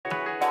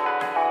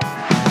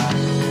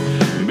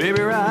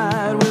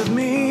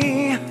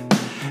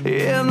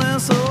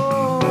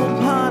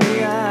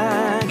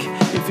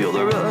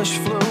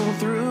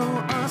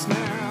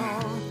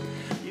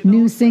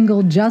new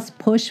single, Just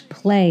Push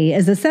Play,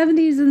 is a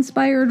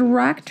 70s-inspired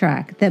rock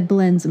track that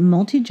blends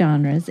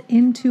multi-genres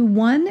into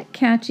one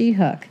catchy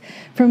hook.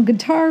 From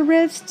guitar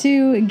riffs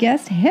to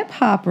guest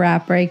hip-hop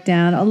rap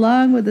breakdown,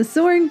 along with the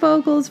soaring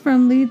vocals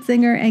from lead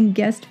singer and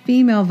guest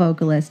female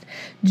vocalist,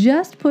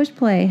 Just Push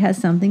Play has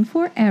something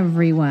for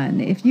everyone.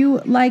 If you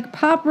like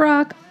pop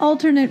rock,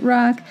 alternate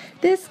rock,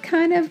 this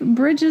kind of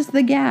bridges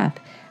the gap.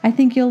 I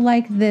think you'll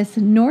like this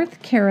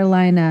North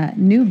Carolina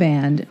new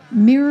band,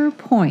 Mirror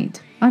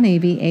Point, on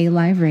AVA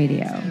Live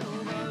Radio.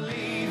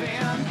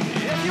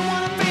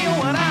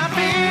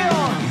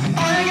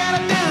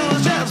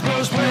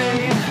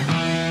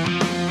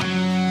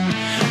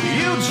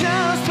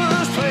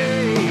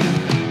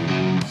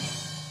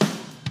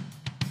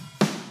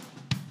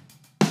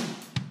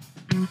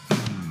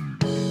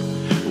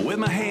 With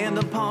my hand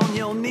upon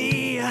your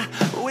knee,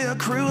 we're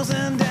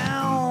cruising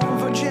down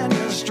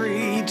Virginia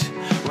Street.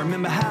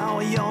 Remember how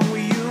young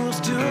we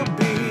used to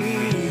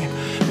be,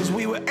 'cause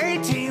we were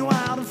 18,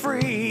 wild and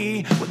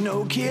free, with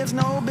no kids,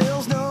 no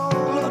bills, no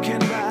looking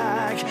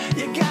back.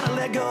 You gotta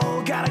let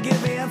go, gotta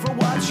give in for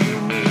what you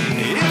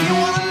need. If you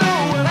wanna know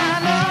what I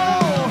know,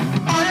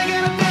 all you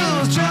gotta do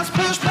is just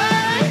push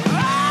play.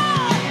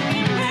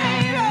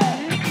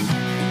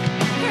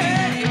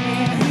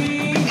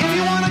 If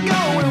you wanna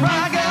go where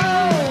I go,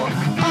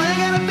 all you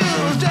gotta do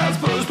is just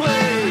push play.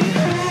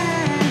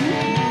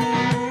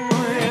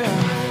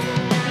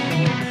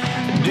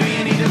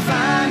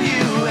 Find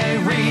you a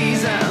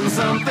reason,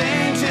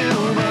 something to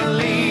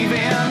believe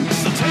in.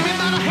 So take me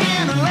by the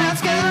hand and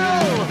let's go.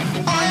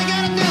 All you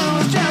gotta do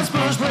is just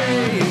push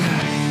play.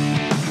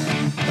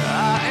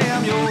 I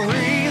am your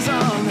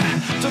reason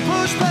to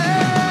push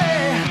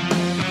play.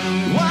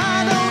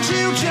 Why don't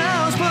you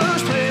just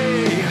push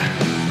play?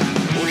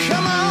 Well,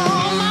 come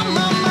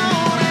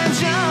on and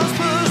just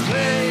push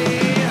play.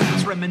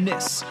 Let's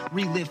reminisce,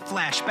 relive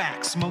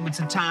flashbacks, moments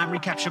in time,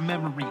 recapture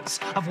memories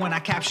of when I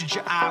captured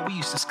your eye. We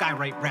used to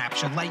skywrite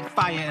rapture, light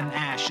fire and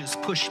ashes.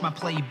 Push my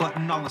play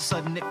button, all of a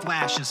sudden it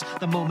flashes.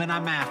 The moment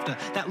I'm after,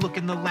 that look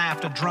and the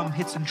laughter, drum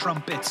hits and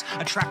trumpets,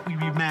 a track we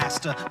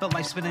remaster. But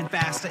life's spinning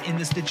faster in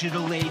this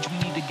digital age. We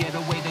need to get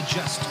away to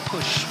just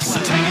push play. So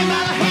take me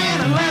by the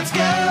hand and let's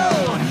go.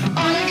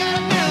 All you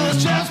gotta do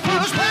is just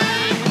push play.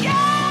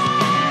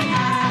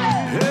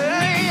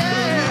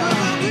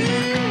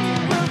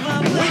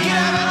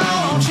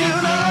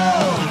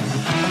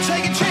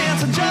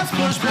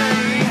 Push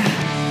play.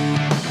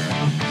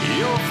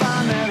 You'll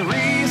find that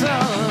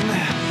reason,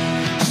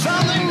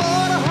 something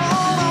more to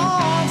hold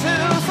on to,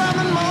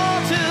 something more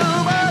to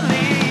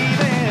believe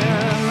in.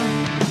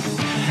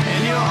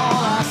 And you're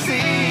all I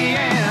see,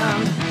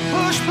 and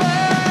push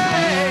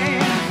play.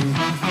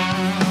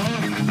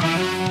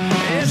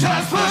 It's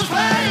just push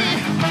play.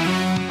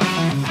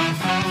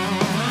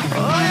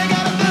 All you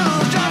gotta do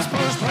is just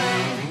push play.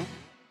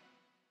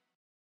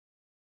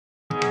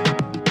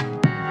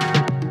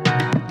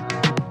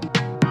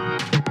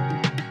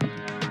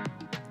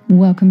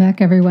 Welcome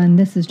back, everyone.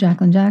 This is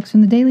Jacqueline Jax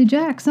from the Daily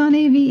Jax on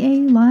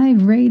AVA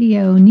Live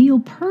Radio. Neil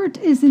Peart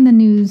is in the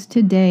news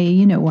today.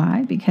 You know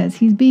why? Because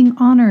he's being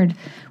honored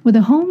with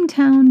a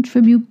hometown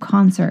tribute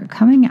concert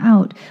coming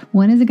out.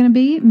 When is it going to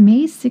be?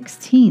 May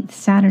 16th,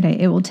 Saturday,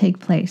 it will take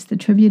place. The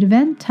tribute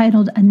event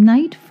titled A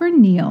Night for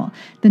Neil,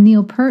 the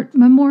Neil Peart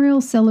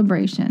Memorial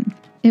Celebration.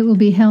 It will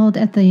be held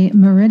at the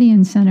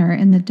Meridian Center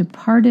in the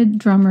departed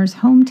drummer's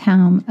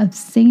hometown of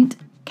St.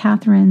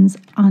 Catharines,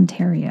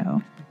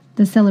 Ontario.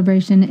 The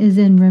celebration is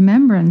in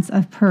remembrance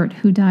of Peart,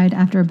 who died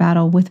after a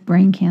battle with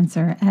brain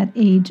cancer at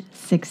age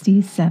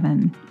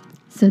 67.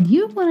 So do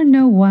you want to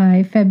know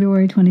why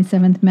February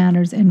 27th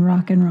matters in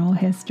rock and roll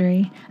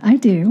history? I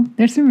do.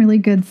 There's some really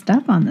good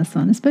stuff on this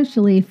one,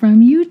 especially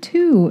from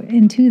U2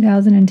 in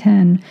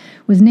 2010,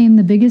 was named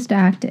the biggest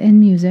act in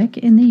music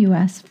in the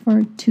U.S.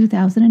 for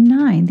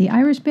 2009. The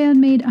Irish band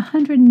made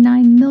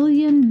 $109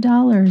 million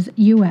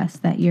U.S.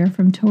 that year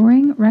from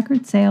touring,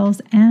 record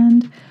sales,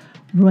 and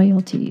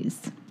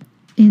royalties.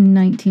 In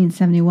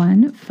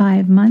 1971,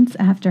 5 months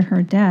after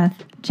her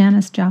death,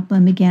 Janis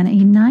Joplin began a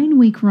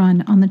 9-week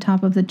run on the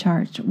top of the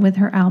charts with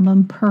her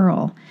album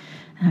Pearl.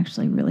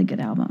 Actually, really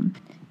good album.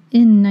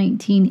 In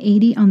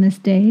 1980, on this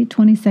day,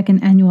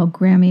 22nd Annual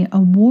Grammy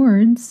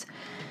Awards,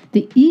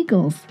 the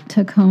Eagles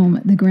took home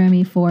the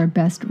Grammy for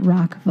Best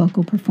Rock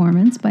Vocal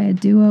Performance by a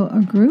duo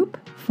or group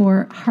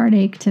for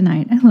Heartache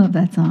Tonight. I love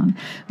that song.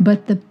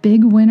 But the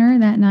big winner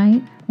that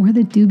night were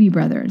the Doobie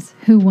Brothers,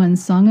 who won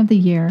Song of the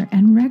Year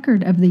and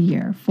Record of the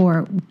Year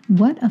for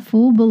What a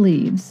Fool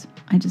Believes.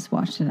 I just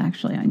watched it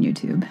actually on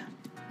YouTube.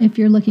 If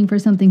you're looking for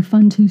something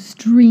fun to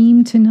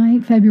stream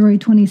tonight, February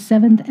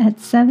 27th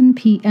at 7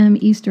 p.m.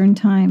 Eastern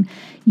Time,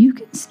 you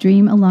can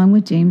stream along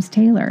with James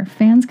Taylor.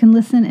 Fans can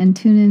listen and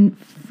tune in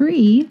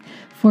free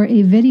for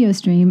a video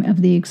stream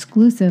of the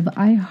exclusive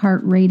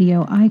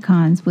iHeartRadio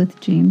Icons with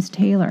James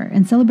Taylor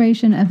in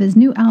celebration of his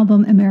new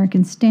album,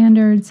 American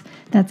Standards.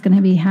 That's going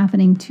to be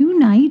happening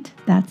tonight.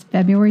 That's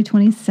February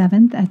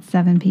 27th at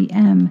 7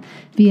 p.m.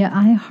 via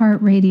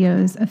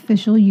iHeartRadio's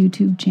official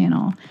YouTube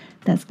channel.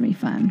 That's going to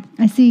be fun.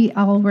 I see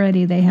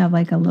already they have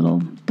like a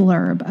little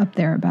blurb up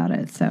there about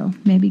it, so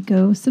maybe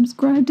go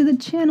subscribe to the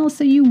channel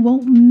so you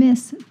won't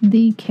miss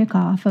the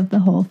kickoff of the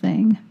whole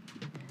thing.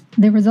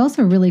 There was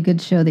also a really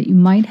good show that you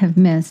might have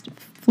missed.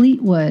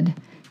 Fleetwood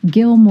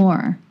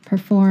Gilmore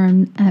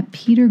performed at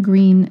Peter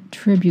Green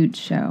Tribute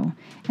Show.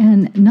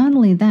 And not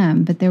only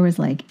them, but there was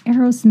like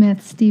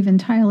Aerosmith, Steven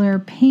Tyler,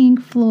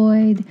 Pink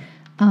Floyd,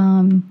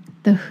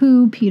 The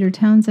Who, Peter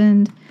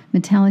Townsend,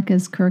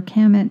 Metallica's Kirk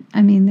Hammett.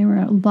 I mean, there were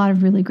a lot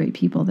of really great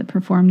people that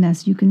performed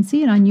this. You can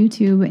see it on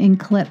YouTube in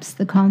clips.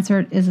 The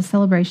concert is a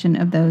celebration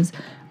of those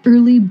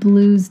early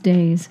blues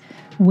days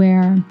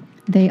where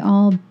they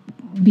all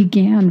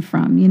began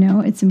from. You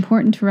know, it's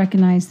important to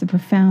recognize the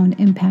profound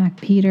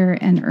impact Peter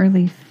and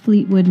early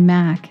Fleetwood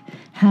Mac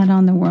had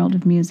on the world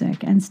of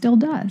music and still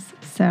does.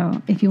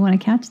 So if you want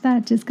to catch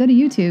that, just go to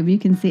YouTube. You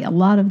can see a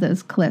lot of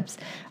those clips.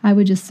 I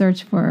would just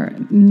search for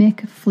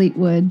Mick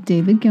Fleetwood,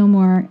 David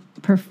Gilmour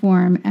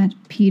perform at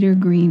Peter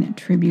Green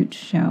Tribute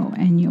Show,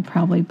 and you'll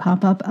probably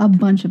pop up a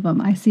bunch of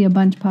them. I see a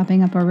bunch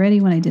popping up already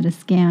when I did a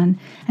scan,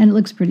 and it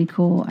looks pretty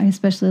cool. I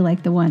especially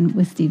like the one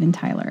with Steven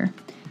Tyler.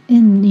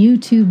 In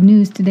YouTube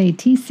news today,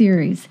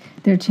 T-Series,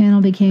 their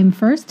channel became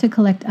first to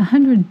collect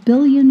 100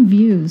 billion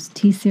views.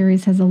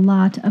 T-Series has a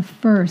lot of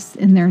firsts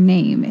in their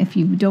name. If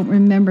you don't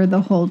remember the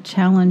whole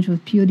challenge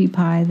with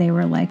PewDiePie, they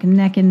were like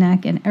neck and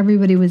neck and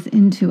everybody was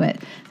into it.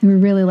 They were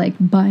really like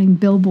buying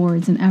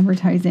billboards and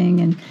advertising,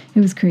 and it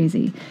was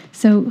crazy.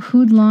 So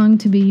who'd long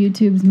to be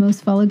YouTube's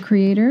most followed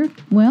creator?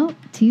 Well,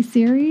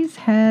 T-Series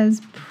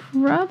has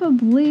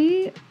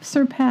probably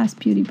surpassed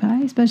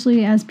PewDiePie,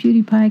 especially as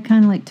PewDiePie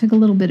kind of like took a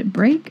little bit of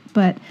break,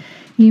 but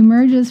he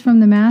emerges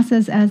from the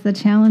masses as the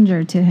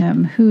challenger to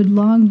him, who'd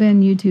long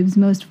been YouTube's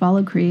most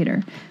followed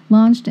creator.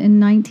 Launched in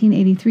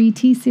 1983,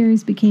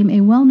 T-Series became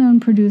a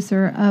well-known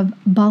producer of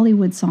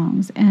Bollywood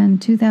songs,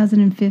 and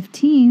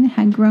 2015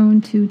 had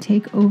grown to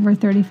take over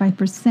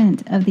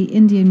 35% of the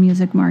Indian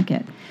music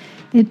market.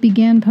 It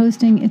began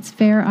posting its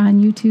fare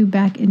on YouTube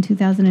back in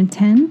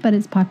 2010, but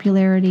its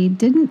popularity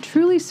didn't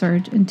truly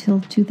surge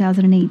until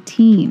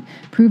 2018,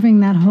 proving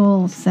that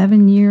whole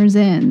 7 years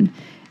in,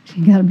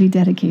 you gotta be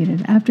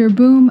dedicated. After a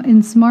boom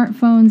in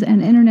smartphones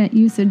and internet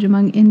usage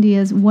among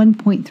India's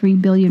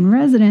 1.3 billion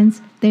residents,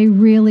 they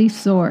really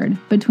soared.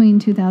 Between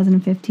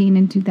 2015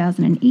 and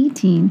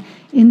 2018,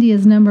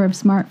 India's number of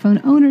smartphone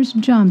owners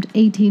jumped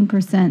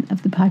 18%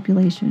 of the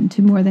population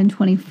to more than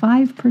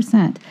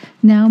 25%.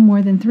 Now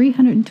more than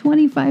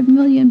 325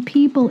 million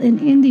people in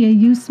India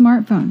use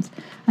smartphones,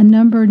 a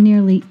number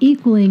nearly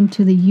equaling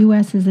to the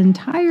U.S.'s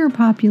entire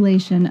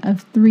population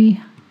of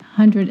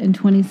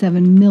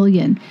 327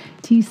 million.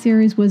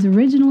 T-Series was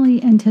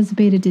originally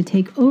anticipated to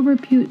take over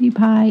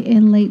PewDiePie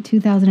in late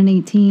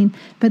 2018,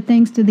 but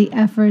thanks to the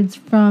efforts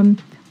from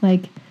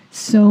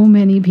so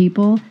many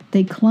people,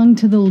 they clung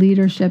to the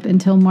leadership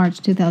until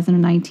March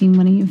 2019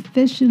 when he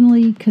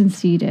officially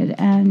conceded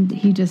and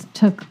he just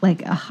took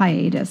a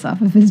hiatus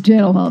off of his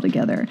channel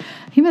altogether.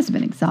 He must have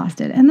been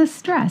exhausted. And the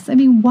stress, I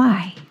mean,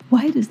 why?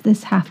 Why does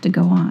this have to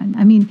go on?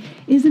 I mean,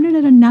 isn't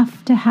it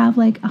enough to have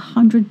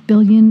 100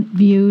 billion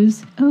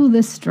views? Oh,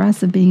 the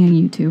stress of being a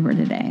YouTuber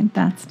today.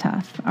 That's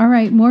tough. All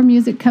right, more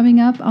music coming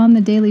up on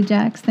the Daily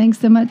Jacks. Thanks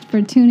so much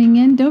for tuning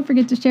in. Don't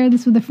forget to share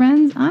this with the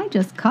friends. I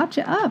just caught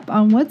you up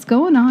on what's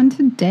going on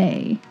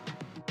today.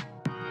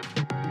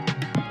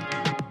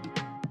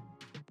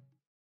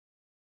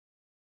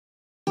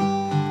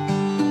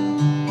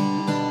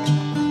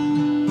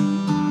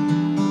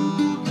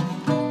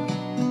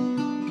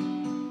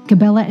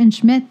 Cabela and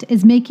Schmidt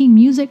is making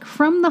music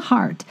from the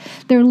heart.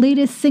 Their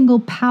latest single,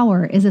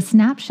 Power, is a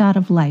snapshot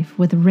of life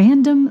with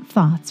random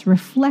thoughts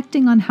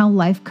reflecting on how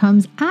life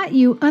comes at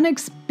you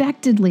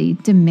unexpectedly,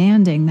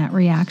 demanding that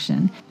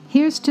reaction.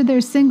 Here's to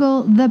their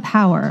single, The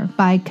Power,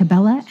 by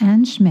Cabela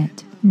and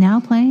Schmidt,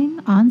 now playing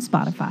on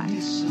Spotify.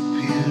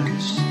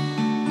 Disappears,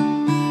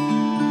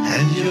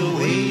 and you're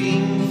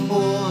waiting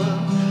for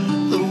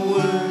the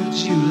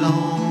words you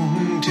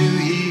long to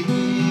hear.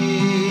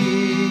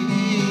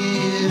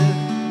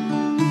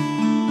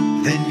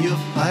 Then you're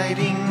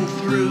fighting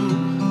through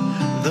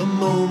the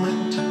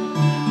moment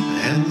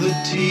and the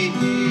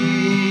tears.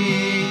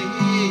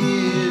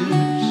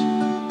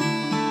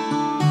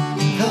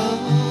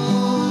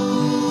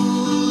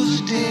 Those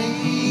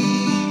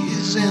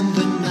days and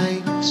the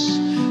nights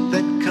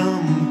that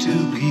come to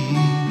be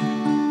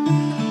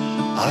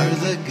are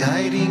the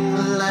guiding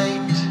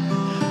light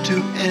to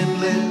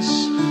endless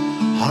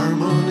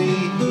harmonies.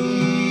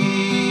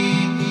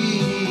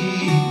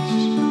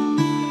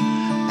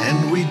 And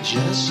we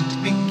just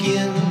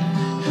begin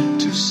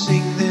to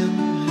sing them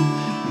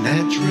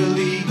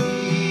naturally.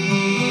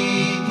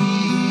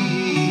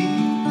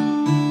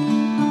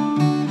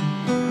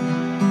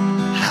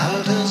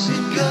 How does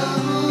it go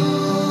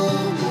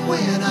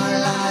when our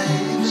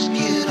lives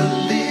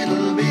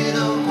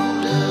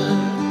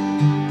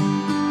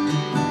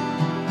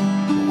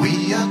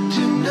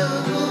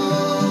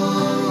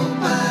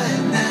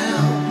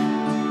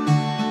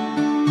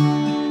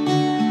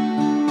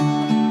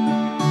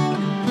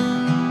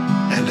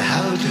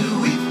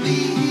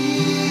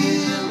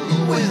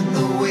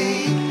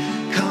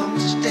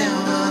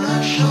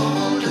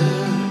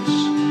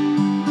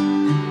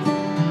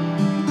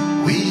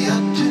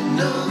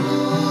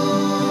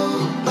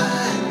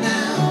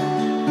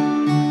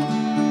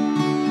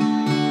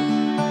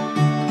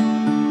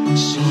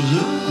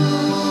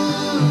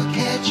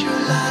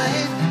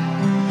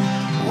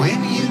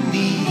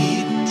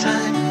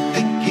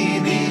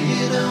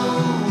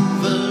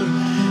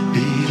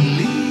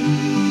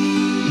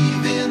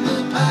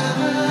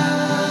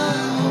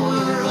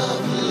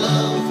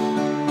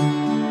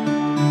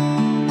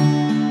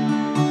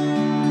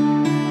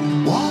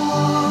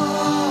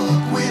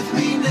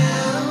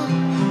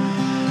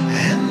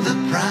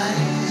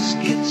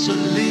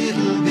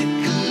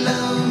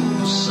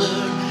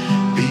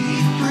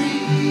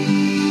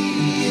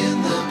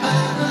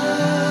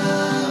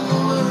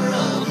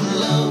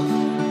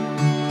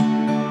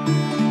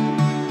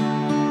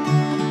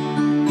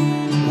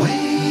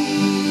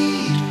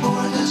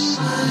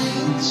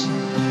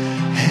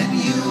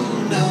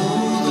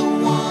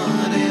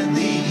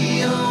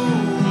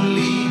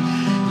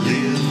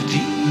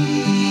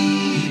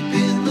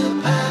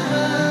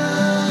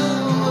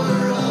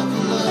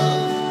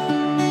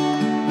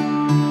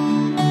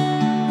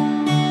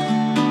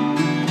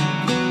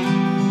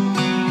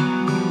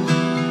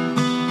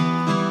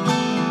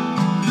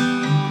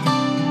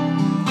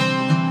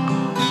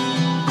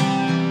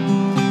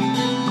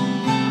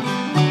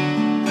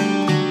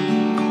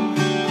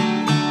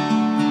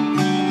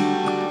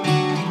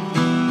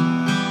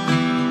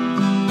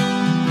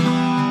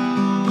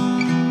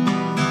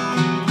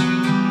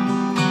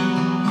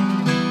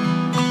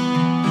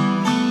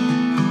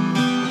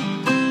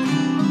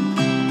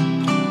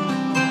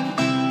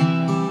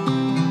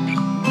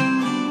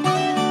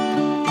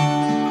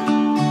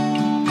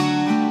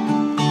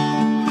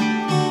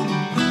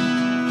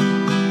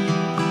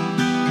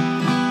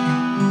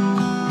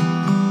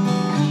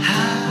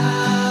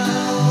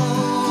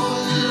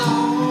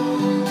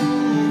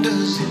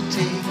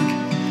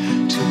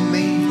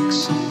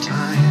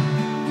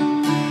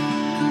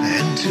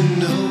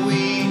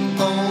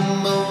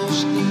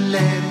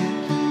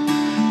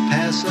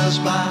pass us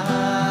by.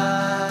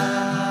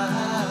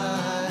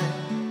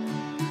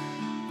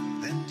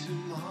 Then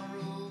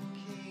tomorrow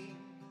came.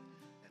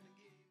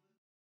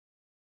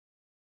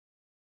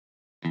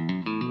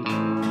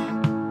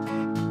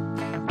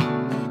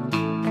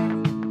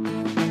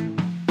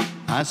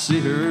 I see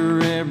her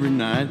every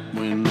night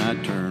when I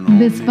turn on.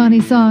 This funny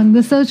song,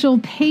 The Social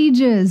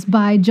Pages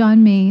by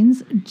John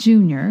Maines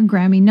Jr.,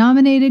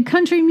 Grammy-nominated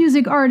country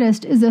music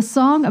artist, is a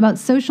song about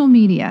social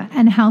media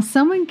and how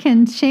someone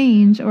can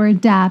change or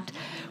adapt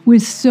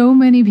with so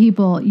many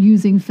people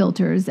using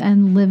filters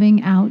and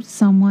living out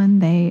someone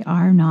they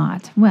are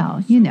not.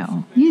 Well, you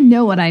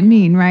know what I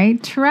mean,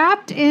 right?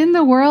 Trapped in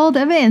the world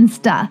of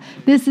Insta.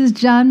 This is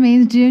John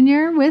Maines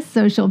Jr. with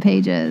Social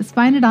Pages.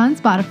 Find it on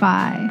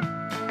Spotify.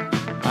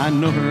 I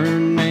know her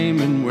name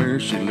and where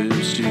she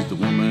lives. She's the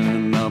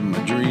woman of my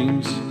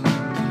dreams.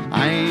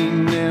 I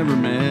ain't never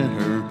met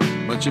her,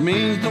 but she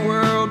means the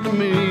world to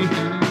me.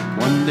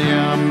 One day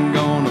I'm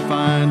gonna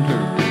find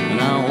her,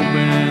 and I'll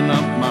open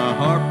up my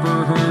heart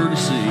for her to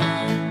see.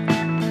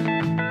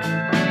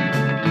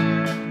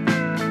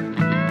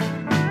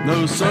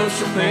 Those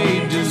social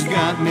pages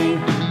got me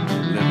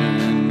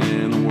living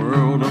in a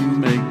world of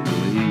make-believe.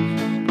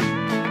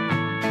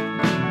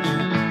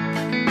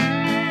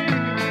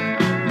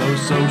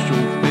 Those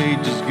social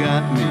pages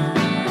got me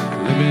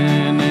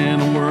living in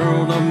a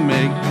world of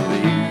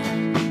make-believe.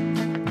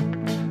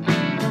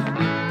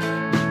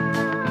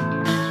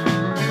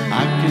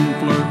 I can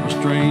flirt with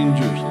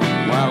strangers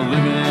while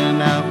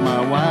living out my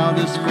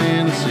wildest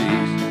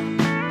fantasies.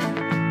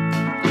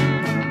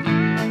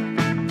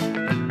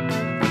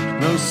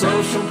 Those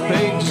social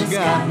pages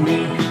got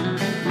me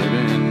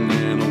living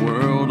in a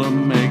world of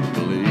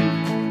make-believe.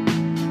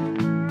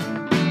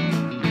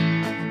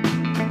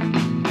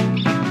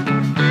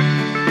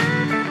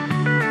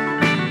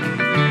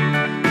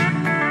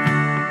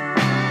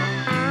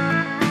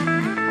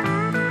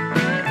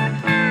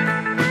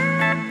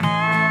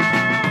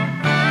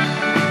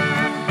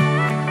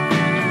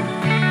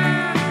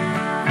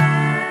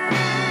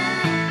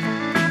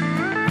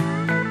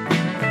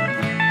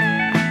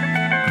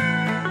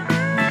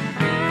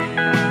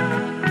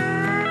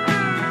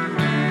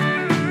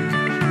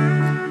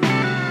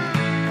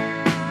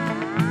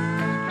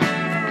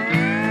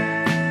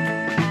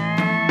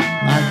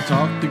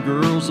 Talk to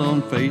girls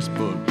on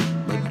Facebook,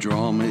 but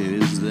drama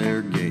is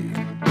their game.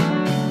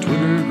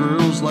 Twitter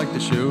girls like to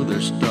show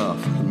their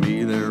stuff, to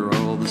me they're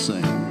all the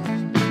same.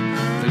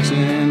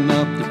 Fixing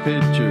up the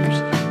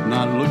pictures,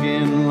 not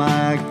looking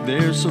like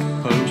they're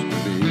supposed to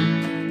be.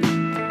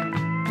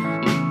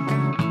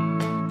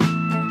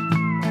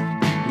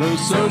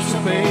 Those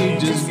social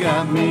pages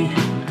got me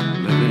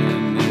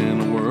living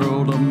in a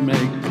world of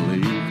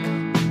make-believe.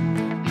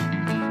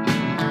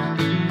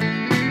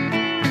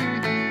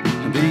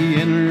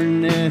 The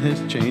internet has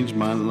changed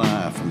my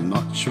life. I'm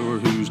not sure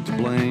who's to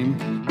blame.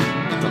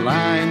 To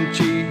lie and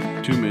cheat,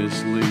 to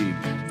mislead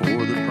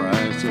for the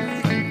price of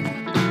fame.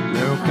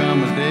 There'll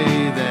come a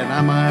day that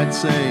I might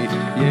say,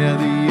 yeah,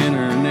 the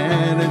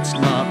internet, it's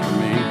not for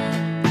me.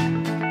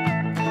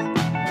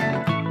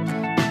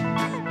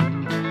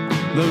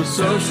 Those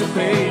social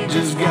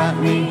pages got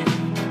me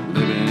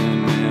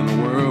living in a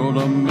world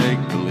of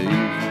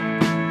make-believe.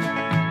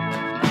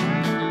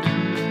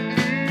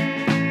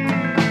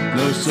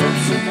 Those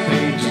social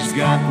pages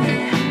got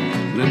me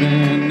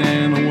living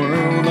in a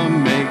world of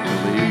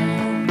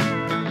make-believe.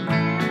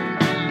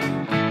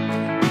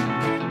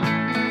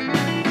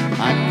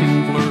 I can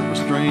flirt with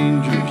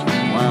strangers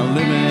while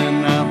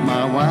living out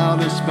my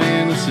wildest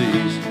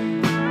fantasies.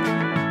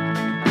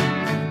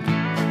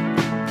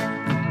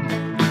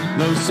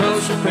 Those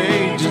social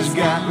pages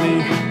got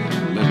me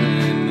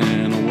living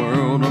in a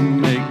world of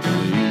make-believe.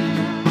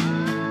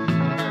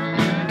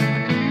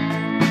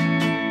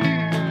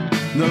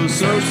 Those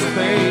social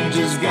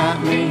pages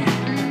got me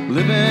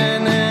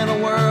living in a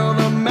world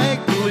of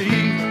make-believe.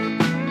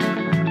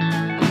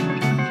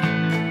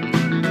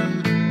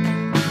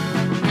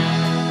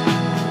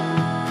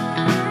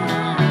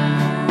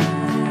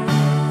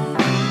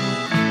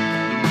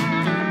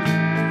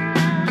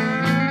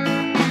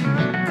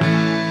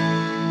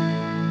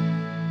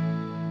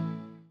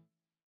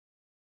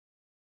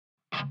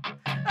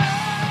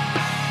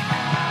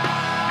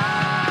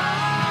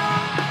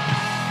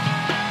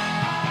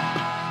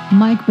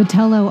 Mike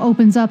Botello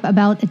opens up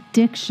about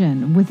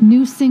addiction with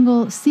new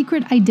single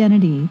Secret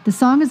Identity. The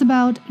song is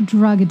about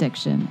drug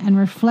addiction and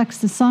reflects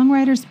the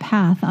songwriter's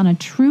path on a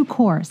true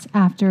course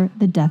after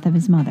the death of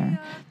his mother.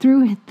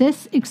 Through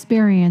this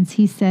experience,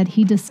 he said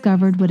he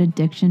discovered what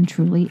addiction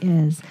truly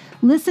is.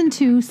 Listen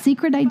to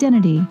Secret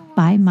Identity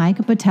by Mike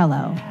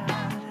Botello.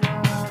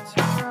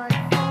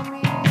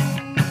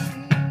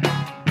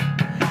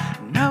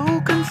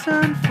 No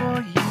concern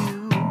for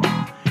you,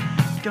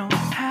 don't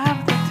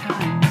have the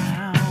time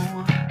now.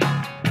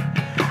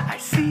 I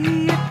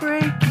see it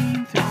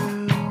breaking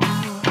through.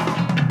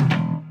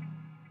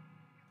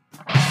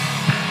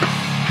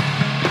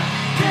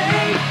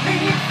 Take me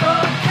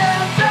from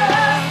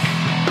Kansas,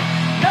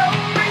 no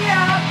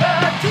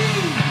reality.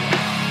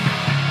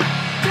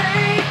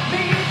 Take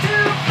me to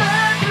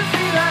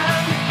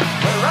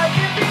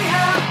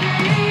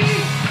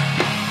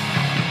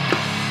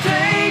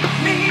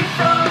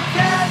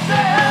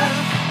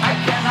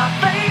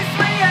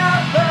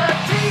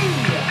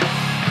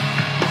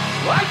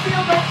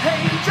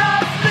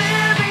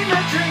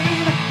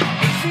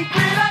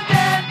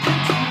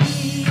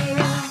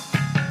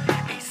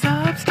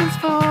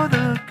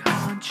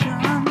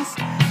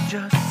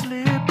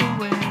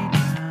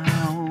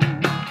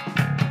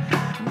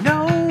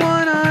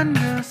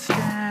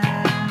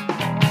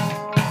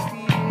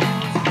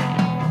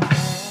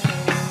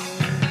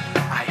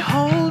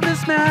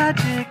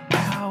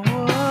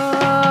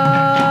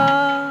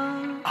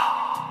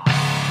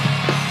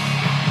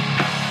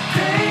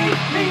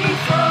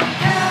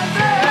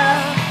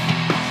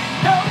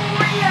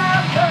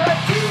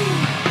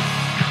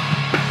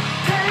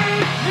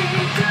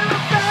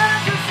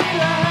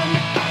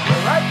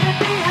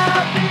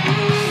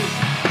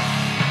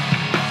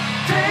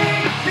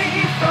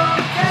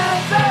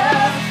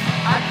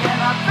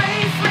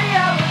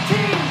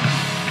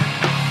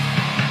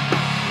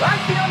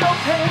feel no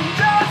pain,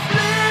 just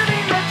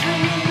living the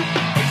dream.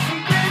 A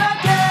secret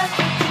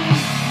identity.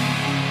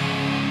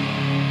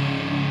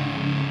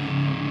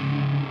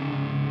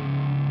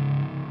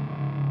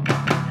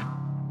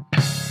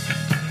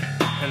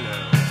 Hello,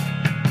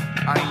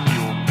 I'm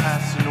your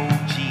personal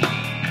genie.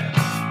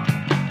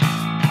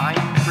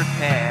 I'm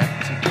prepared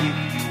to give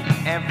you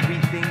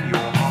everything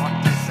your heart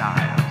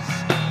desires.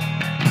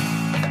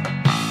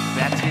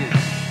 That is,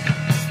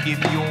 if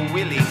you're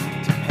willing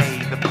to pay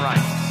the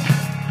price.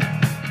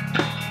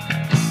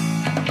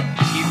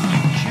 If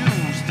you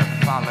choose to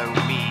follow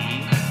me,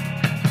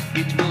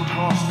 it will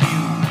cost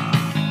you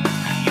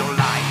your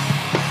life.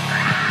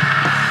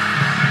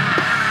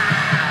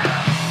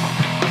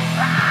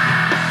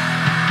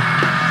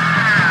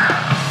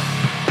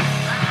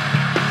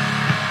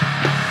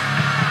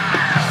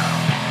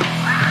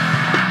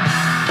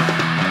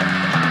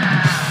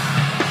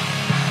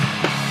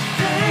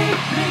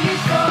 Take me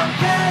from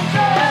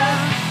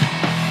Kansas,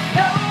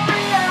 no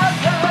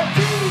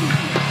reality.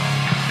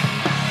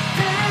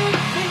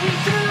 Take me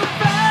to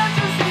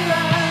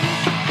Fantasyland,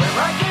 where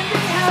I can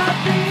be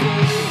happy.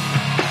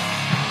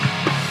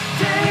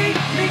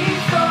 Take me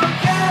from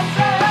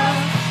Kansas,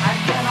 I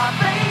cannot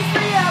face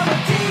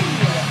reality.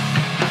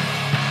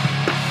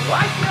 I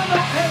feel no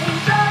pain,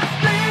 just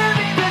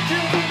living the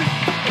dream,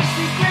 a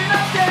secret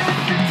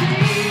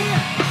identity.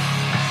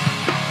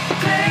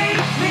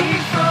 Take me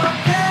from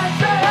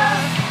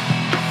Kansas,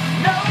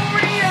 no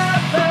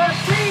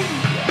reality.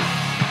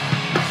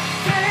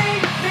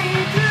 Take me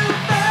to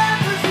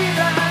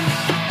Fantasyland,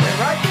 where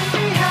I can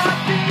be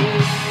happy.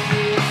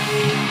 Take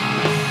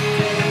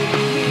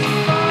me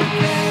from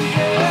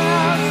Kansas.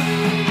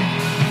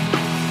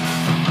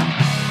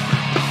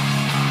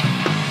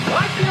 I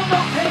feel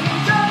no pain,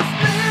 just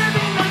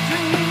living the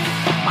dream,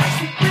 my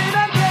secret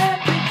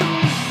identity.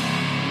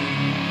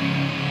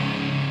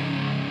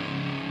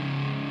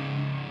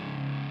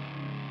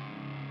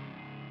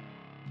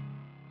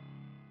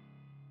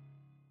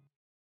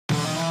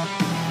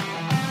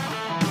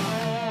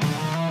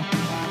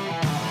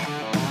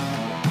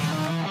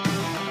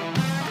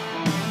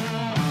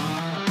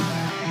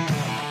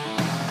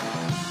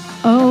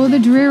 Oh, the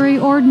dreary,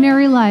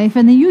 ordinary life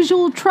and the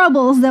usual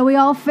troubles that we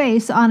all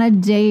face on a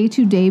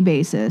day-to-day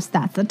basis.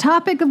 That's the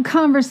topic of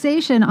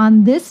conversation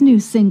on this new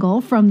single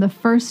from the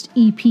first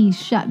EP,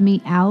 Shut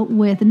Me Out,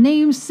 with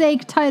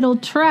namesake title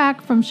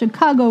track from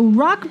Chicago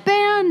rock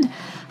band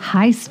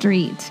High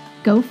Street.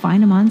 Go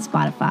find them on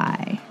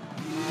Spotify.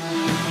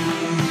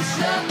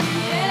 Shut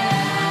me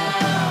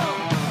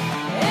out,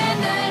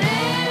 and that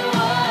ain't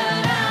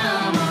what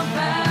I'm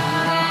about.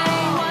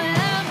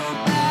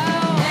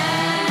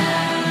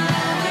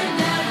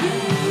 Now you,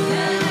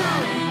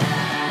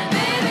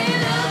 baby,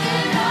 look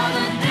at all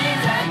the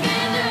things I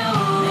can do.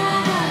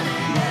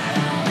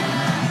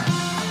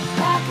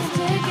 Clock is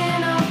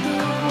ticking off the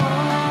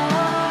wall.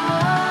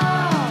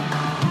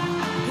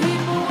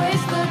 People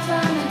waste their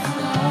time and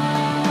slow.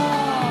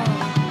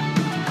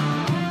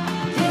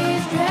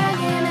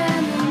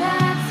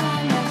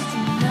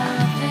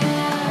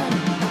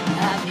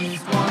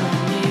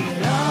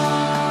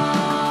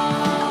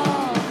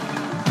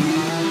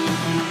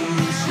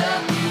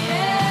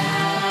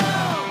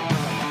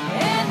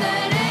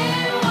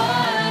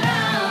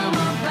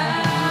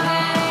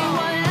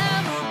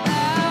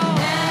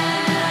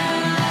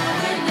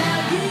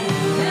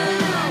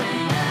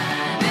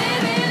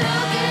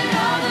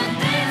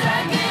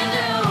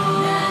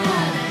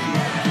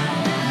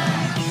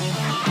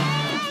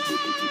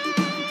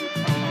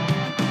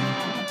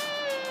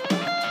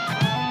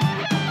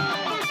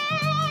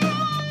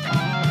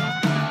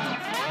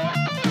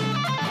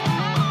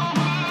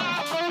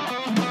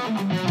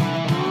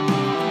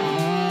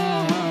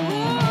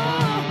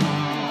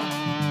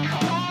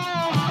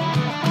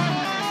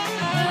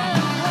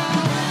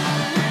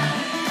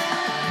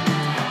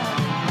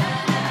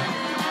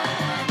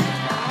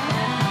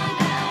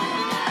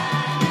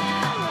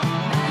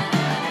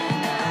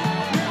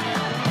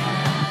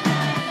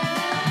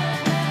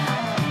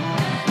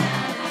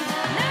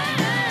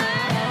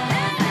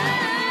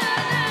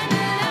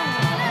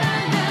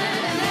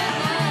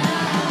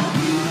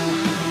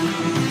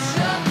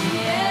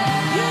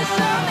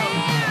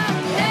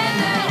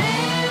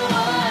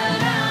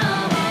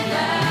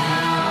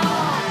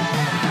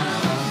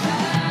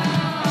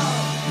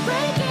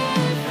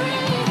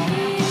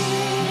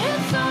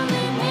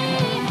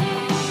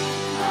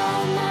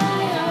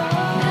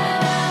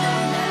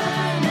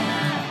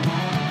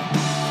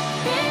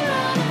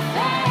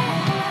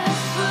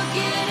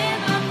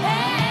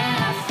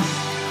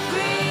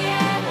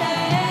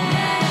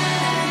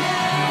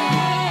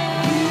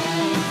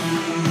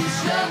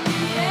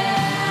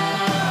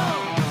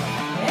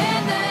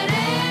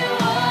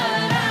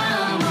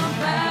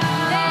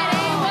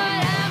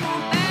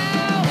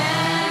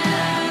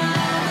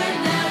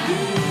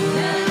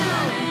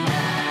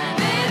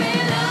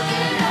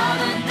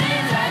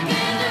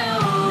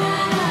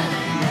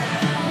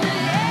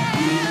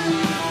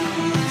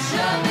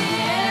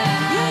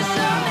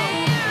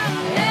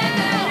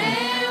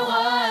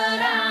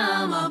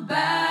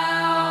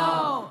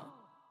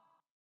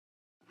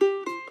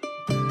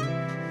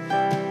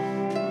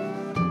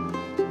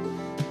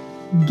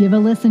 Give a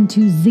listen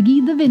to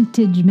Ziggy the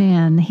Vintage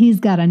Man.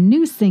 He's got a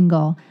new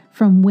single,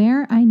 From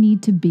Where I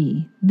Need to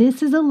Be.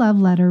 This is a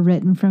love letter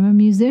written from a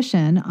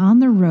musician on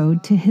the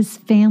road to his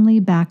family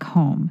back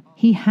home.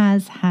 He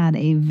has had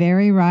a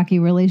very rocky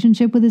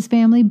relationship with his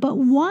family, but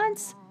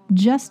wants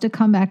just to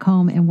come back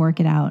home and work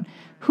it out.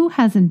 Who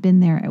hasn't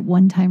been there at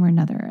one time or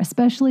another,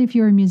 especially if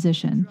you're a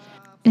musician?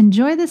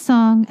 Enjoy the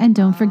song and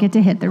don't forget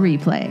to hit the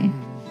replay.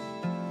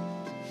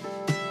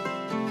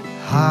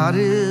 Heart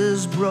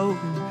is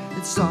broken,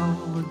 it's all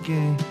a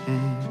game.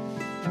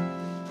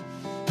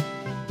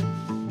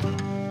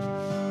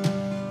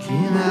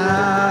 Can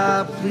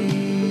I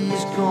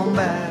please come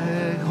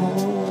back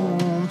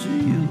home to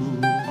you?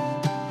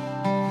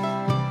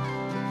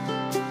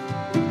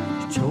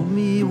 You told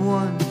me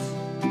once,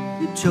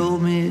 you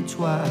told me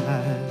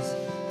twice.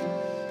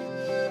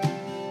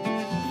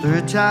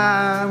 Third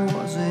time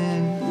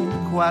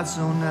wasn't quite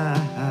so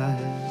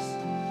nice.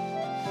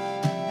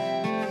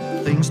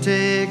 Things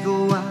take a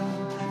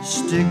while,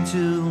 stick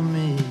to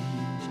me.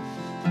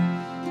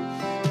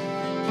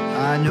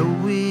 I know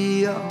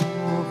we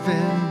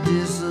often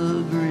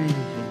disagree.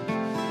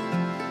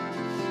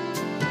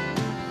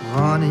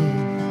 Honey,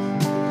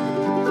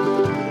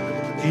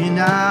 can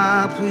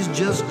I please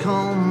just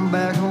come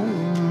back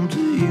home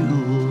to you?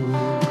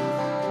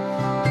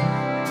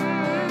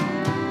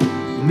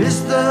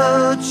 Miss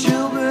the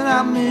children,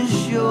 I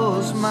miss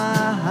your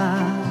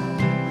smile.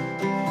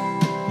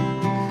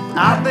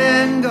 I've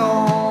been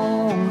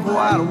gone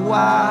quite a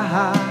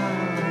while.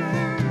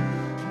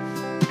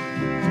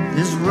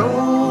 This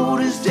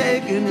road is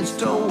taking its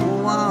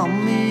toll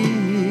on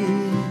me.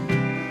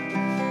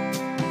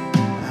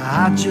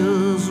 I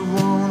just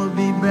wanna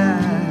be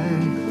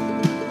back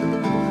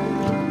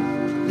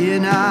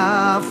in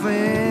our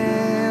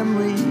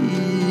family's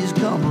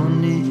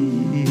company.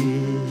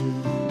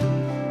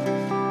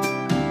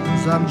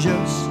 'Cause I'm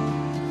just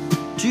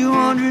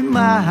 200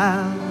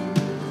 miles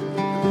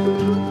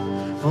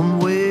from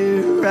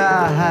where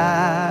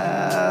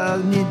I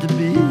need to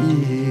be.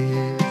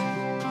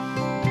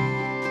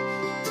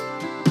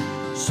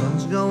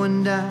 Sun's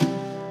going down,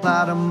 a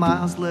lot of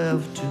miles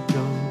left to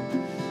go.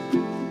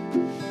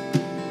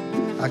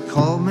 I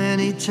called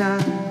many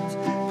times,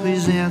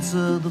 please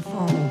answer the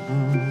phone.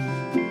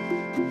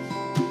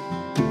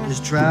 This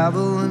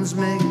traveling's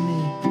making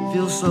me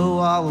feel so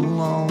all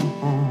alone.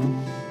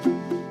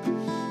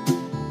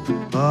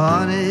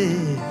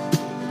 Honey,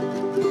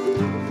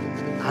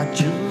 I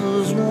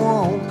just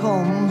won't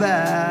come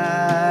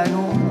back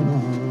home.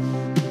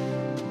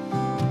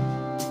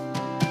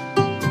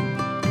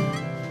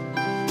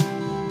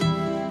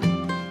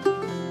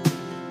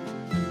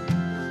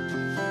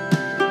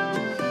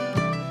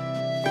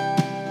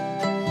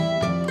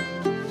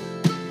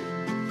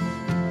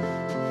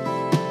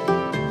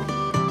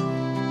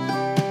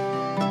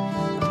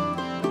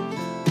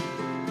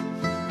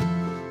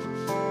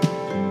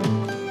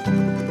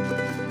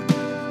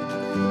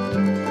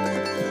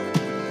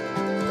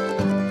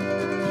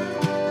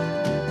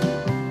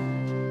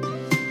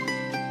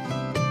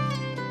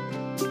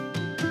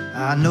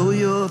 I know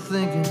you're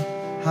thinking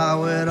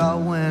how it all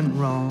went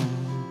wrong.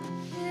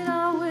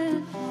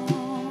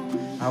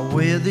 I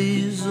wear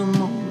these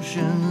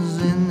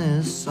emotions in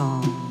this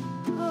song.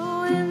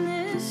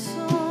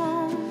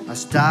 I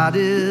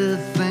started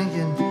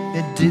thinking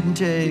it didn't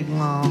take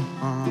long.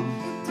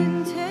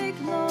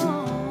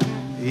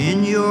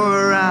 In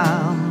your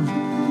arms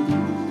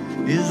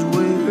is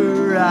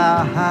where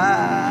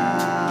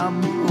I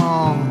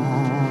belong.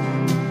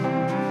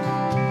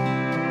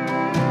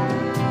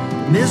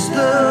 Miss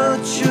the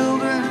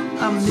children,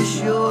 I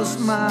miss your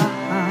smile.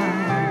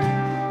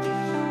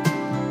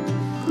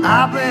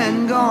 I've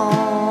been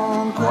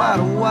gone quite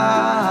a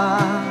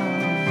while.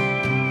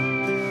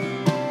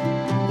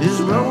 This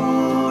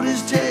road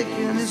is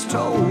taking its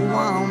toll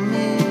on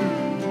me.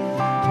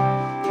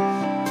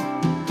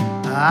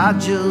 I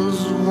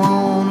just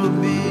wanna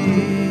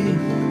be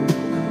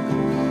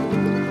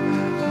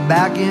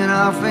back in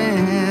our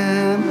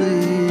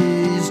family's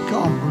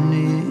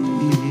company.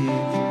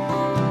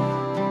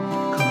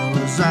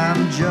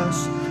 I'm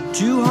just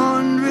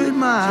 200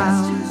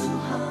 miles.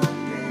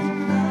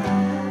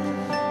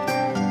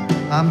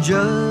 I'm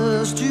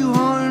just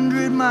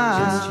 200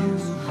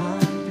 miles.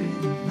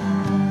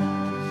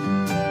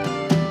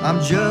 I'm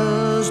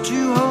just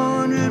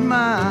 200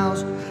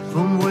 miles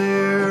from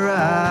where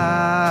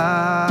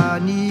I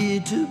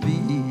need to be.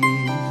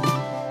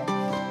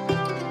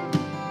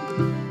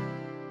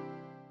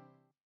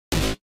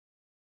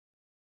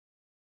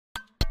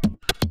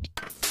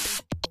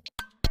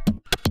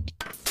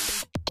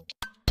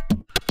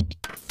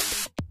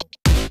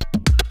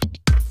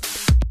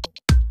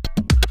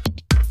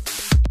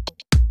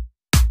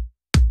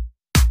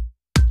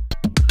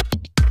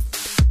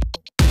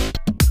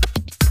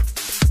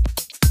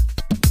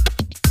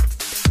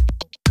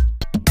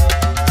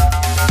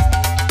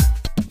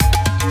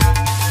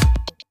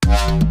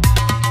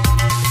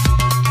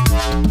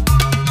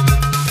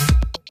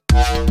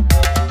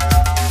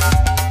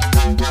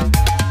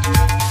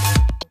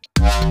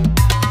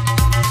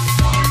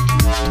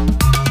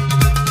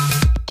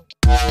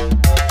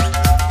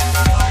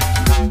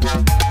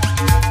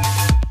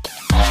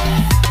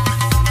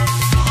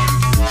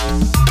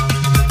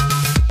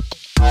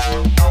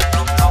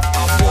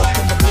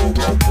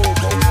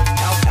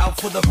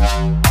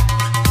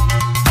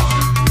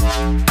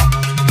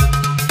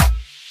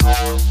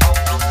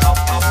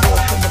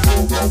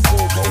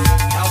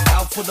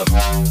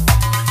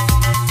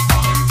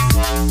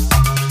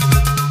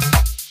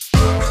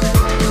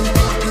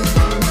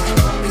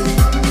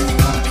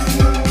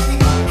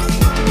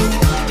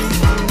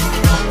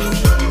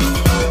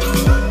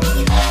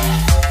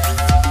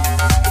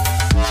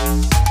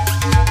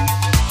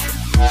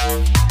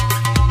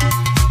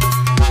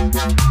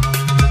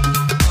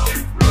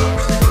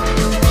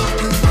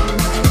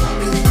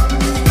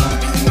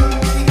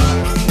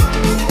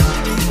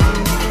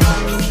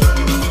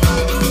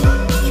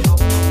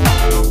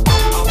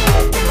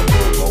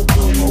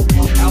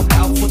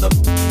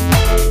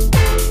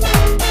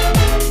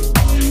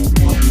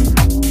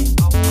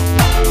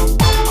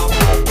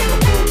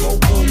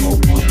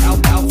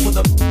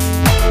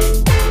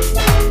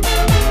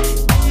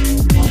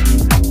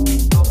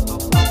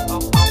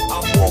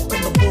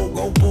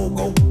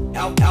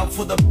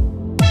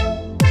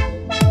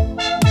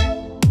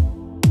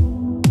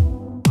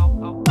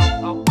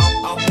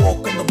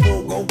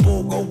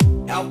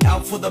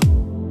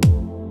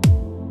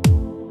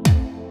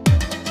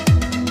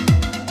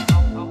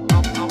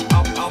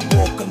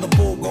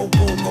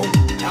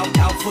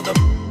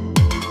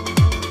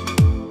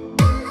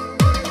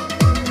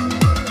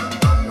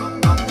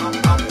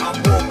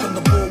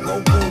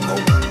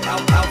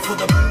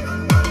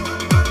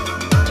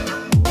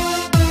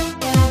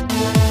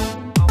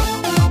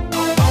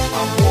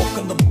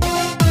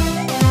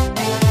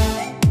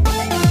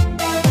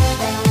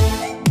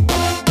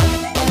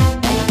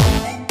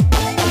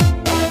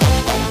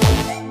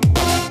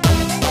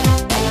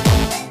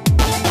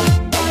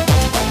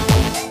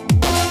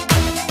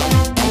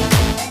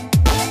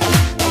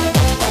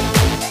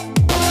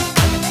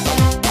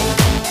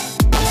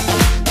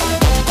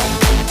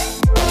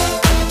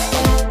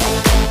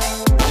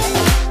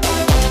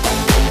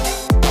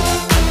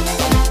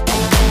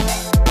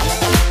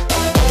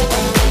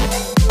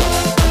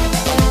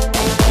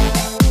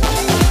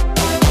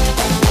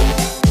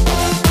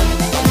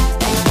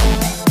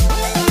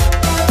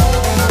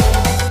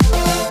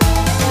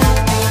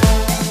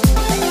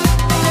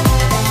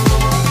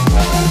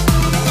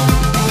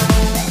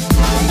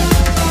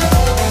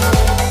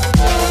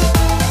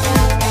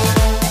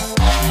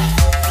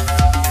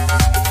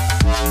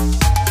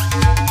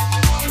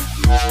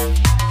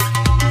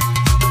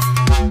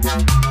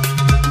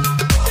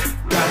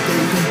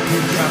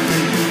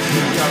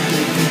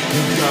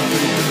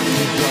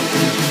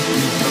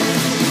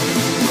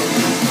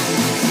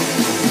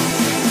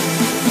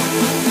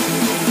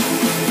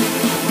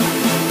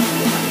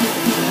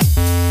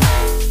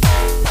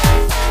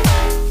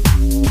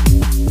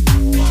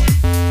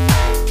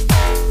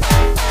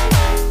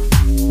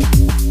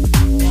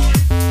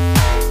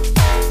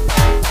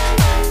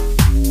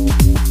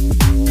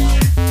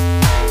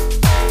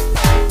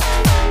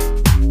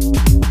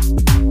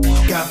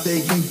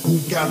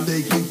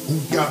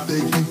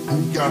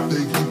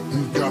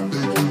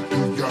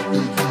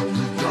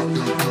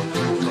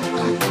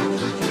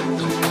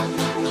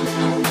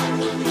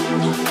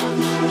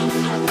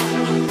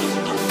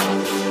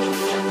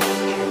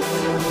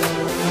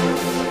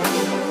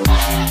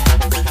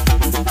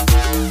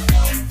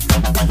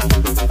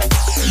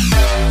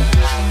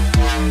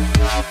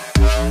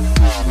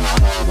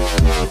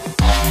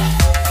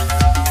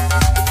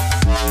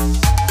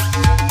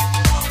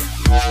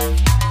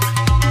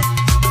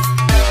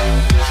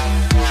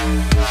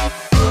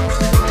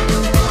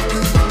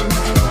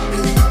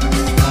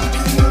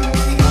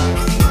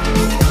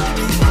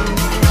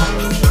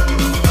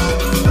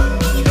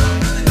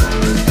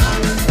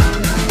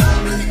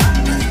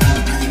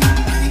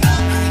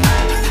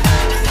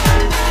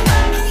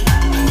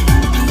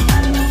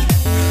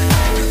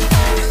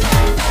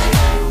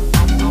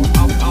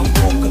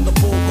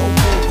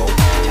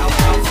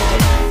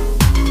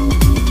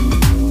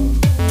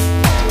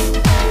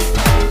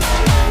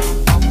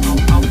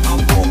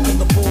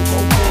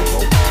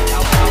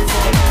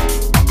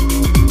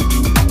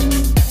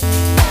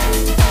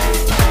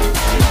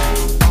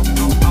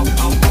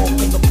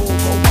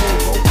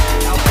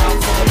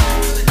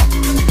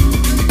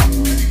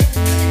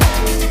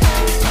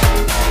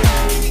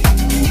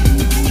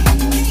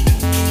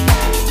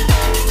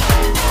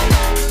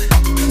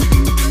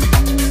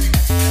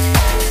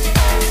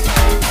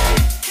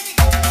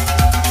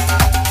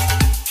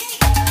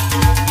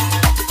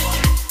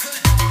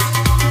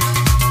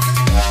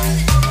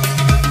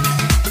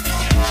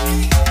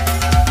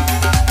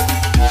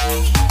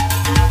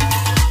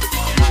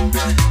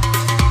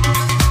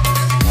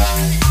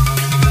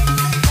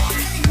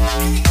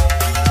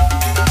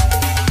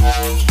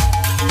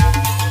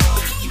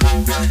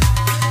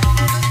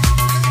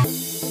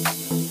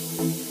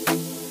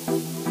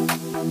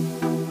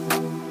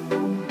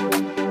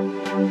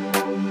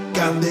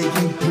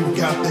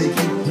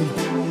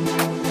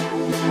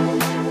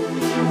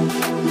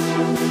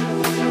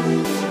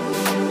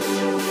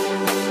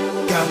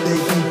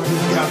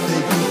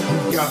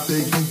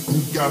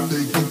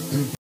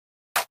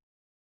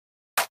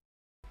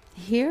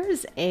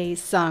 Here's a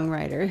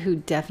songwriter who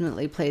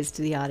definitely plays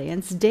to the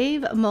audience.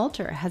 Dave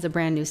Moulter has a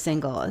brand new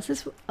single. This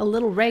is a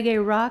little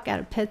reggae rock out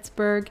of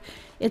Pittsburgh.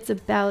 It's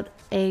about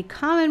a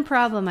common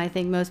problem I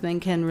think most men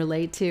can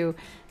relate to.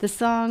 The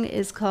song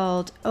is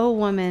called "Oh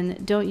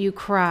Woman, Don't You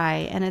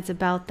Cry," and it's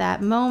about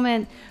that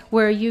moment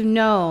where you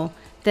know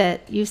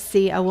that you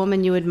see a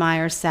woman you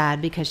admire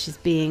sad because she's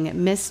being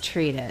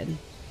mistreated.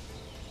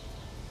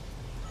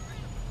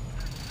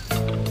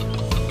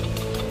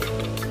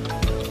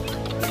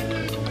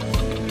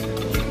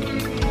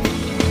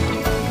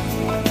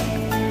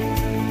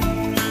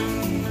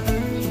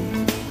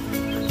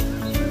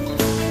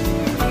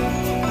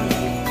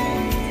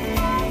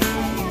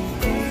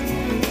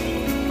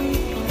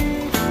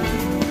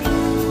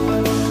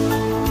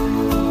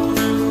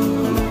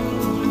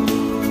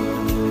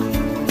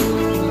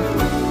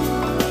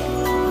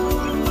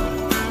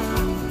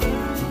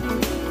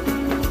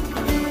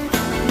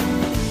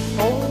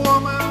 Oh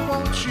woman,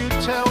 won't you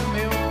tell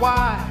me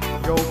why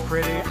your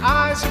pretty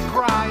eyes are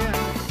crying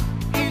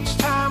each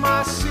time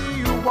I see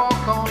you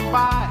walk on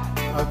by?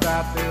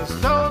 That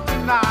there's no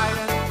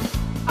denying.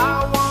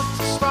 I want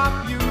to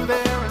stop you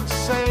there and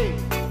say,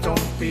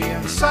 don't be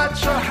in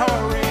such a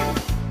hurry,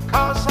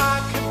 'cause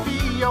I could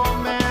be your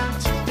man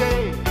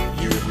today.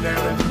 You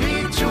never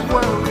need to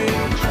worry,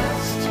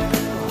 just to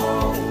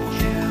hold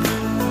you.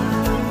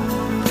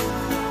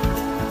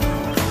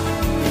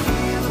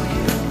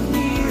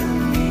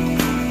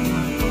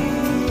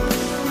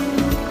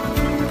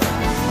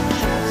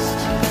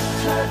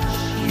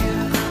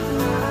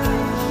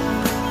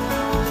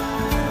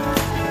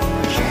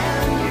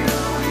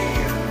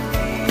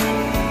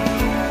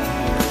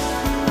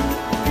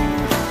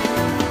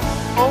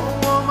 Oh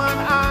woman,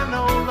 I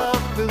know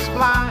love is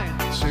blind,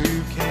 so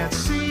you can't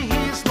see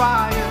he's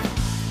lying.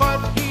 But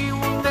he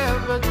will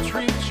never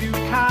treat you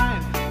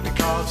kind,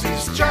 because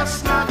he's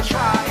just not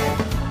trying.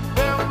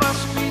 There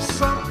must be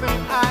something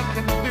I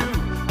can do,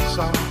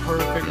 some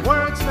perfect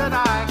words that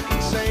I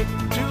can say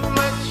to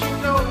let you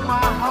know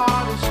my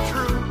heart is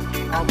true.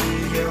 I'll be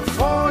here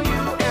for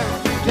you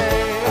every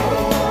day.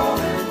 Oh,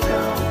 and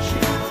don't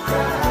you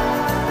cry.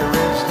 There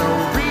is no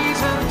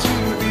reason to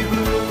be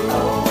blue.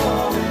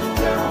 Oh, and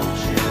don't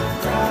you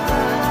cry.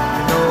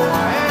 You know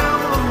I am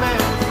the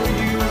man for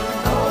you.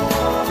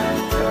 Oh,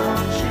 and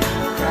don't you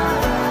cry.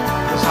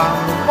 'Cause I'm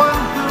the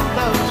one who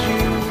loves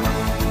you.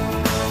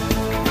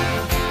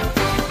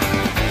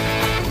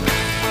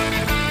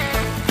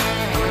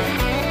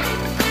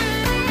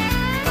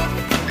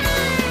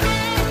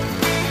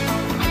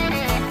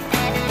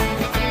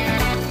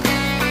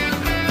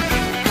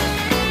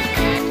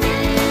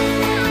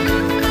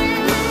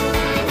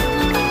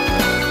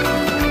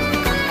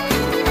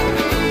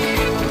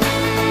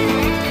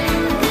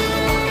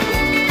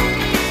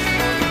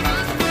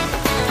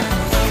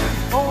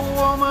 Oh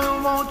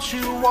woman, won't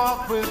you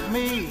walk with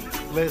me?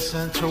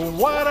 Listen to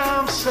what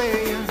I'm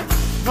saying.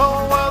 No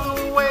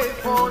other way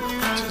for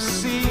you to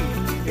see.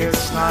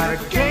 It's not a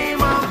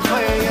game I'm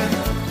playing.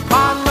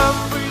 My love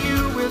for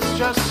you is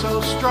just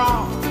so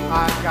strong.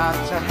 I got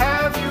to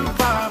have you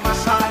by my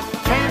side.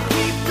 Can't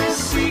keep this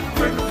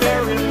secret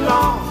very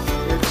long.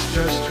 It's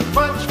just too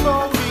much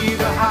for me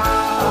to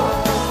hide.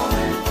 Oh,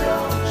 and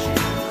don't you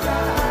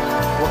cry.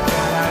 What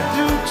can I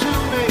do to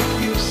make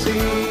you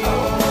see? Oh,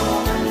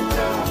 and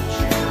don't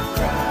you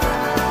cry.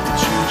 That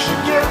you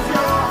should give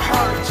your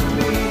heart to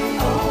me.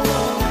 Oh,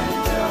 and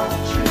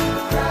don't you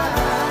cry.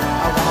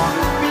 I want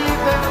to be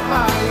there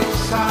by your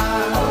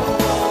side.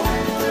 Oh,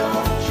 and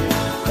don't you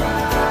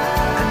cry.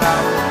 And I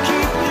will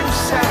keep you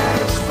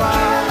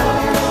satisfied.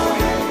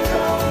 Oh, and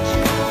don't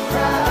you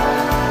cry.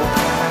 What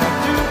can I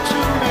do to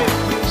make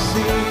you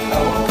see?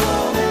 Oh,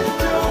 and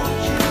don't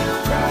you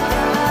cry.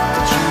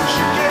 That you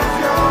should give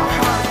your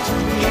heart to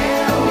me.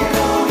 Oh,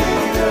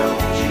 and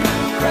don't you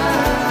cry.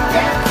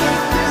 Can't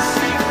keep this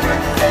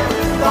secret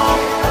very long.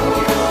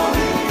 Oh,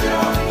 and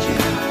don't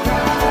you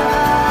cry.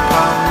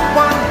 I'm the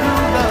one who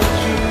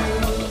loves you.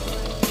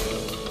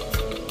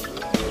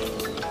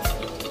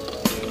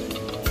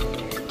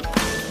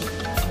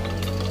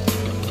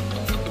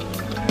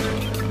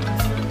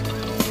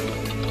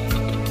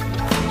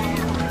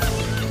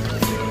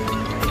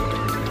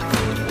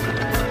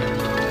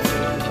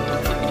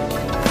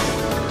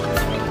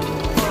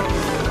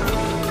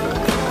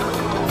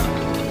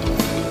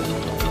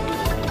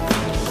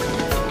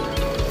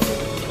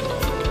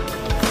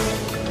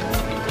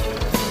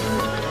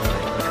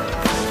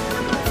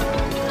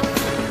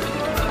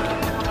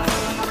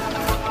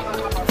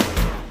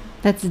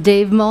 That's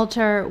Dave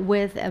Mulcher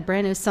with a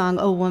brand new song,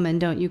 "Oh Woman,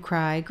 Don't You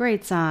Cry."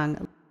 Great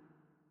song.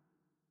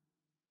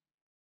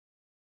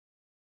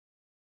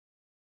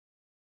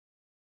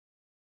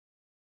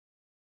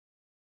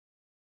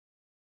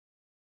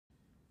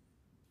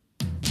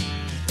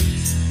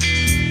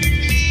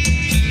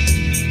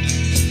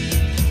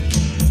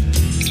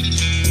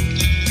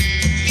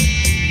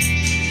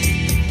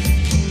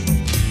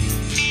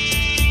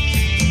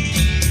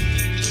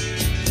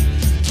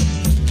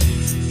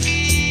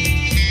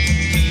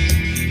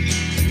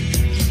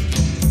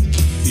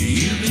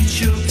 You've been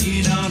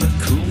choking on a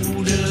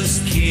cold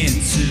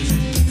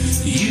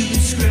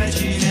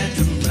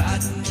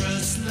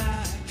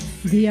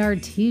The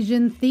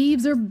Artesian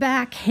Thieves are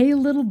back. Hey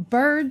Little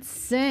Bird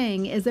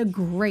Sing is a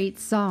great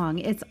song.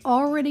 It's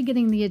already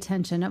getting the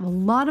attention of a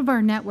lot of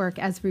our network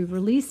as we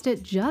released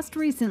it just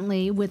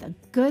recently with a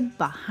good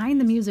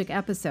behind the music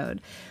episode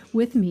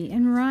with me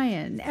and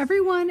Ryan.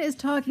 Everyone is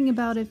talking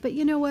about it, but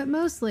you know what?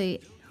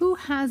 Mostly, who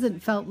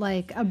hasn't felt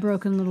like a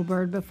broken little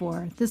bird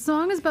before? The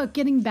song is about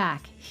getting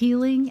back,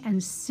 healing,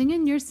 and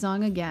singing your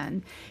song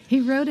again. He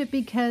wrote it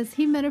because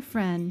he met a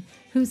friend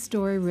whose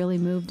story really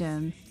moved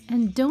him.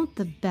 And don't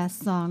the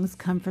best songs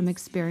come from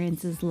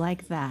experiences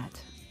like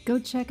that? Go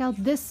check out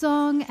this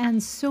song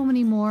and so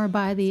many more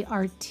by the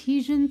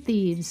Artesian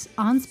Thieves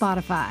on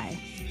Spotify.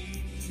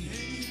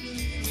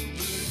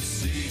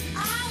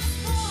 I was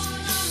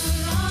born on the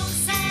wrong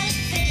side of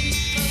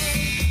paper.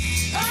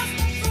 Lost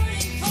my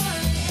footing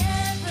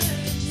forever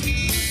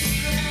knew the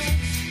ground.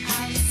 I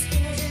was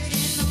scared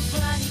and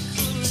nobody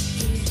could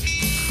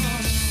get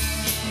caught.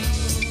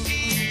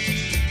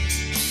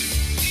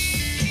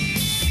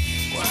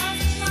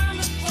 Wasn't long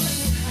before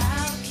the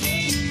crowd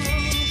came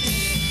over.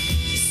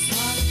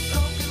 Saw the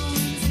broken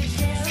wings that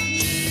held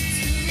me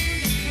to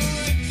the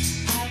floor.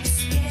 I was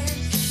scared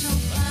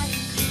nobody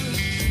could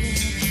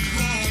get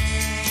caught.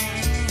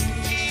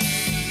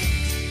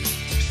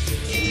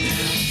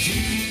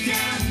 Deep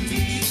down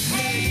deep,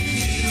 hey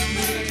little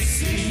bird,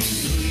 sing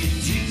through your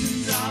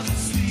dreams of the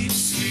sweet,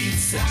 sweet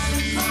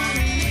silent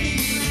morning.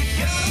 Let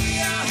go of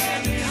your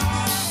heavy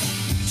heart.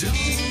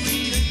 Don't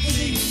need a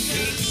thing,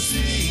 just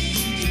sing.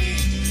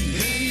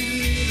 Hey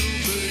little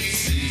bird,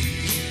 sing.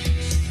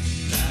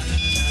 La la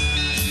la la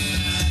la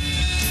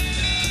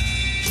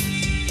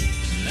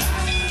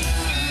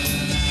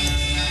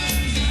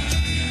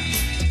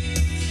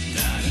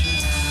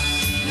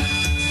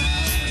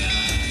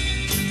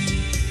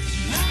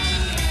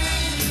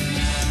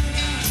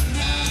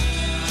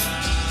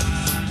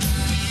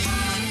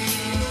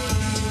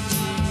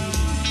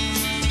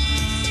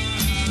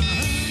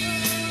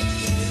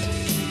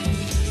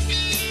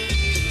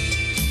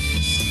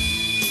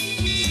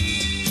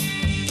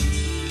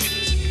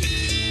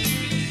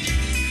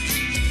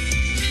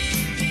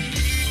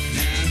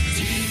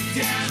Deep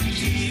down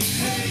deep,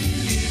 hey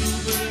little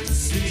bird,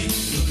 sing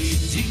through your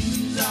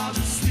dreams of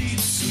the sweet,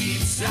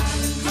 sweet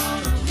silent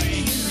corner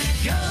ring. Let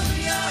go of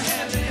your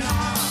heavy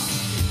heart.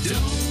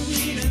 Don't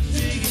need a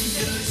thing,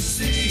 just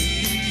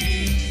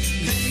sing.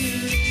 Hey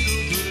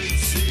little bird,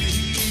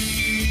 sing.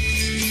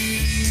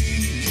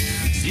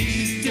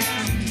 Deep down